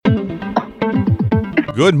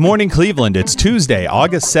Good morning, Cleveland. It's Tuesday,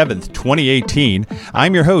 August 7th, 2018.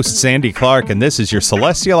 I'm your host, Sandy Clark, and this is your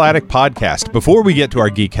Celestial Attic podcast. Before we get to our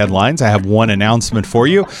geek headlines, I have one announcement for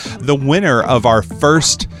you. The winner of our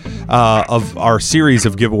first of our series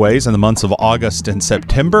of giveaways in the months of August and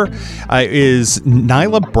September is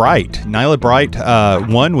Nyla Bright. Nyla Bright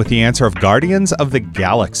won with the answer of Guardians of the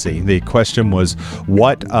Galaxy. The question was,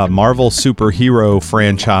 what Marvel superhero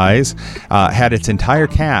franchise had its entire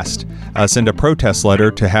cast send a protest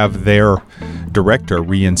letter to have their director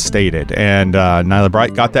reinstated? And Nyla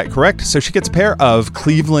Bright got that correct, so she gets a pair of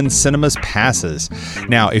Cleveland Cinemas passes.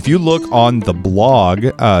 Now, if you look on the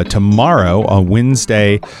blog tomorrow, on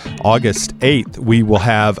Wednesday, August 8th, we will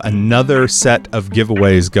have another set of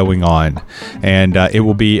giveaways going on. And it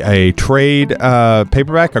will be a trade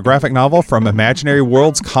paperback, a graphic novel from Imaginary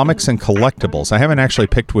Worlds Comics and Collectibles. I haven't actually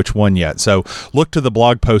picked which one yet, so look to the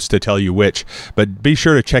blog post to tell you which. But be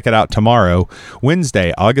sure to check it out tomorrow,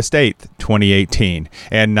 Wednesday, August 8th, 2018.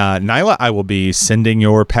 And Nyla, I will be sending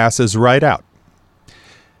your passes right out.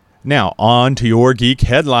 Now, on to your geek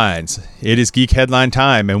headlines. It is geek headline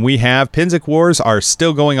time, and we have Pennsic Wars are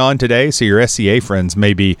still going on today, so your SCA friends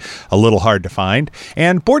may be a little hard to find.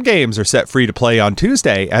 And board games are set free to play on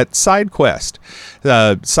Tuesday at SideQuest.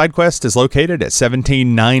 SideQuest is located at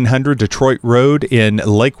 17900 Detroit Road in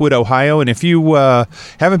Lakewood, Ohio, and if you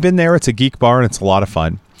haven't been there, it's a geek bar and it's a lot of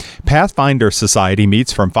fun. Pathfinder Society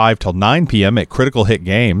meets from 5 till 9 p.m. at Critical Hit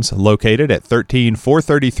Games, located at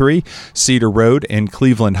 13433 Cedar Road in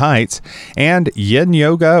Cleveland Heights. And Yin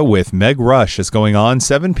Yoga with Meg Rush is going on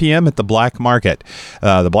 7 p.m. at the Black Market.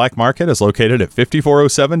 The Black Market is located at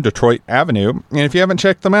 5407 Detroit Avenue. And if you haven't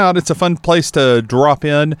checked them out, it's a fun place to drop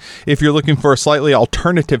in if you're looking for a slightly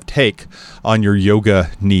alternative take on your yoga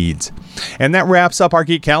needs. And that wraps up our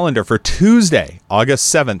geek calendar for Tuesday,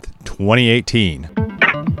 August 7th, 2018.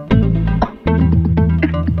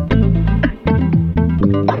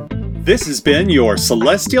 This has been your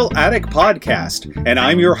Celestial Attic podcast, and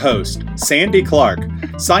I'm your host, Sandy Clark,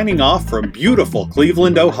 signing off from beautiful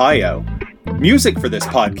Cleveland, Ohio. Music for this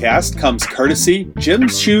podcast comes courtesy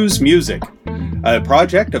Jim's Shoes Music, a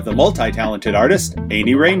project of the multi-talented artist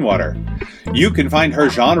Amy Rainwater. You can find her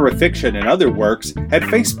genre fiction and other works at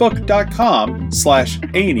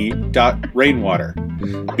facebook.com/Amy.Rainwater.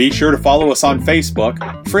 Be sure to follow us on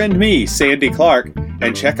Facebook, friend me, Sandy Clark,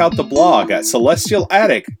 and check out the blog at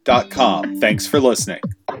celestialattic.com. Thanks for listening.